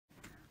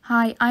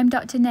Hi, I'm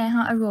Dr.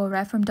 RK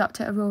Arora from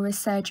RK Arora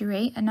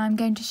Surgery, and I'm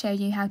going to show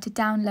you how to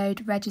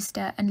download,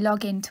 register and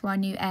log into our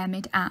new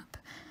Airmid app.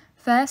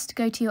 First,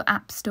 go to your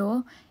App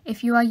Store.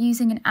 If you are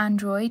using an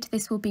Android,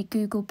 this will be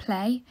Google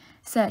Play.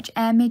 Search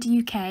Airmid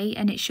UK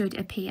and it should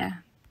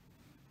appear.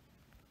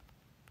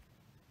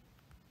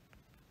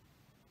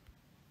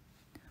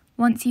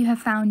 Once you have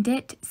found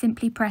it,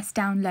 simply press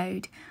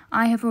download.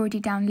 I have already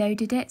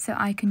downloaded it, so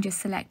I can just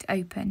select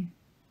open.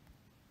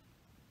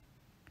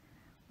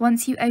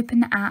 Once you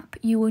open the app,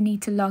 you will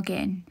need to log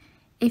in.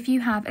 If you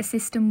have a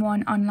System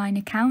 1 online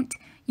account,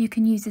 you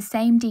can use the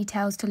same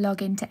details to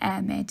log into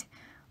Airmid.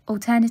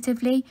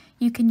 Alternatively,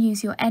 you can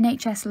use your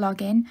NHS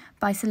login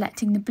by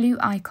selecting the blue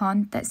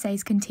icon that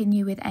says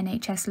Continue with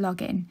NHS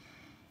Login.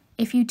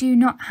 If you do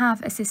not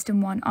have a System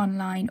 1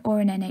 online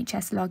or an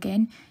NHS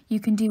login, you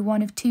can do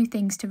one of two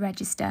things to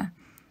register.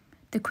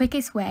 The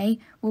quickest way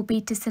will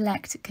be to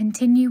select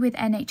Continue with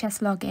NHS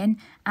Login,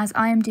 as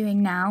I am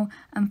doing now,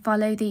 and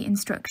follow the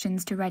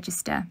instructions to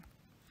register.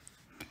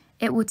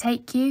 It will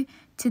take you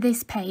to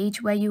this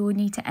page where you will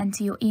need to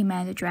enter your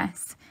email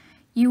address.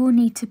 You will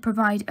need to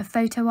provide a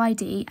photo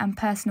ID and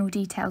personal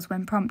details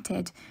when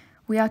prompted.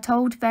 We are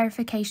told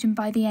verification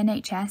by the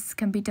NHS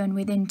can be done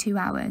within 2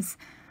 hours.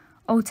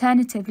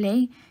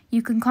 Alternatively,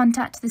 you can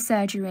contact the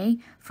surgery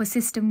for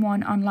System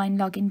 1 online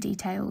login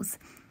details.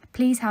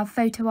 Please have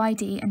photo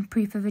ID and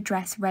proof of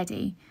address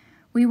ready.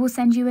 We will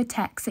send you a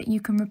text that you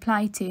can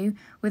reply to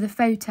with a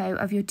photo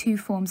of your 2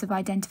 forms of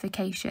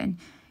identification.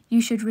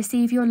 You should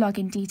receive your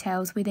login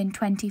details within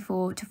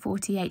 24 to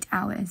 48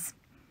 hours.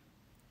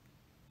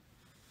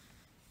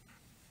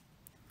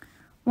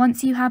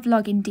 Once you have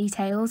login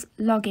details,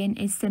 login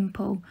is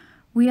simple.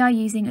 We are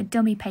using a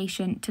dummy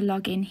patient to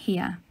log in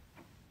here.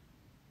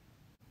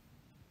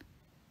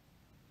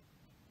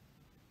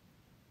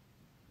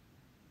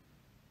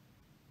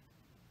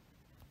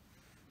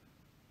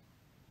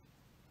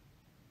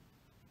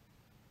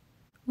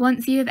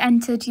 Once you have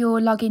entered your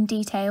login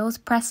details,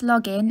 press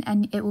login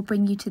and it will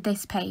bring you to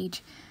this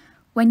page.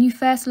 When you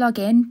first log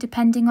in,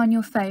 depending on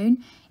your phone,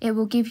 it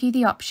will give you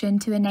the option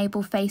to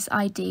enable Face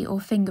ID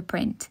or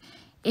fingerprint.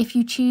 If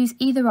you choose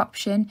either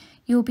option,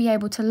 you'll be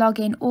able to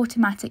log in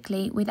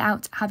automatically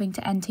without having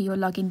to enter your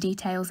login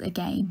details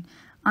again.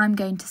 I'm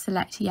going to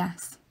select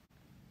yes.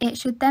 It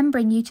should then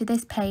bring you to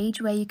this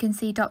page where you can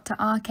see Dr.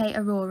 RK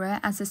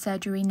Arora as the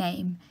surgery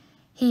name.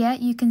 Here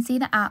you can see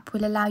the app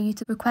will allow you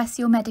to request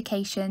your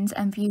medications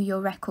and view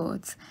your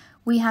records.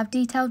 We have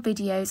detailed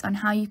videos on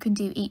how you can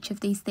do each of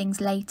these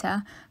things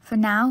later. For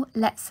now,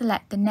 let's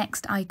select the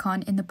next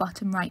icon in the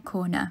bottom right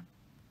corner.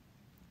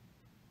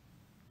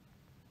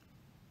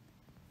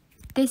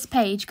 This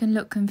page can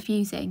look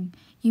confusing.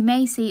 You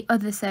may see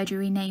other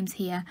surgery names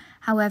here.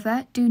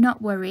 However, do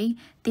not worry,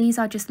 these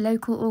are just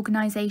local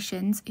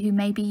organisations who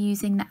may be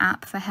using the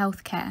app for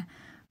healthcare.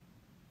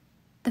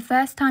 The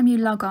first time you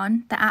log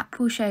on, the app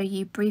will show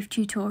you brief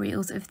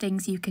tutorials of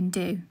things you can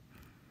do.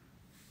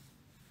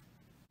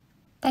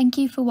 Thank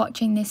you for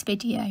watching this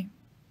video.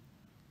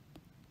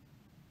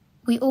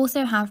 We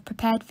also have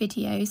prepared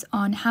videos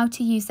on how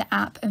to use the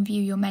app and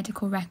view your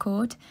medical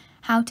record,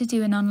 how to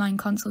do an online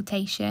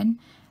consultation,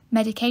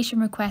 medication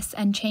requests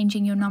and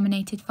changing your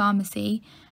nominated pharmacy,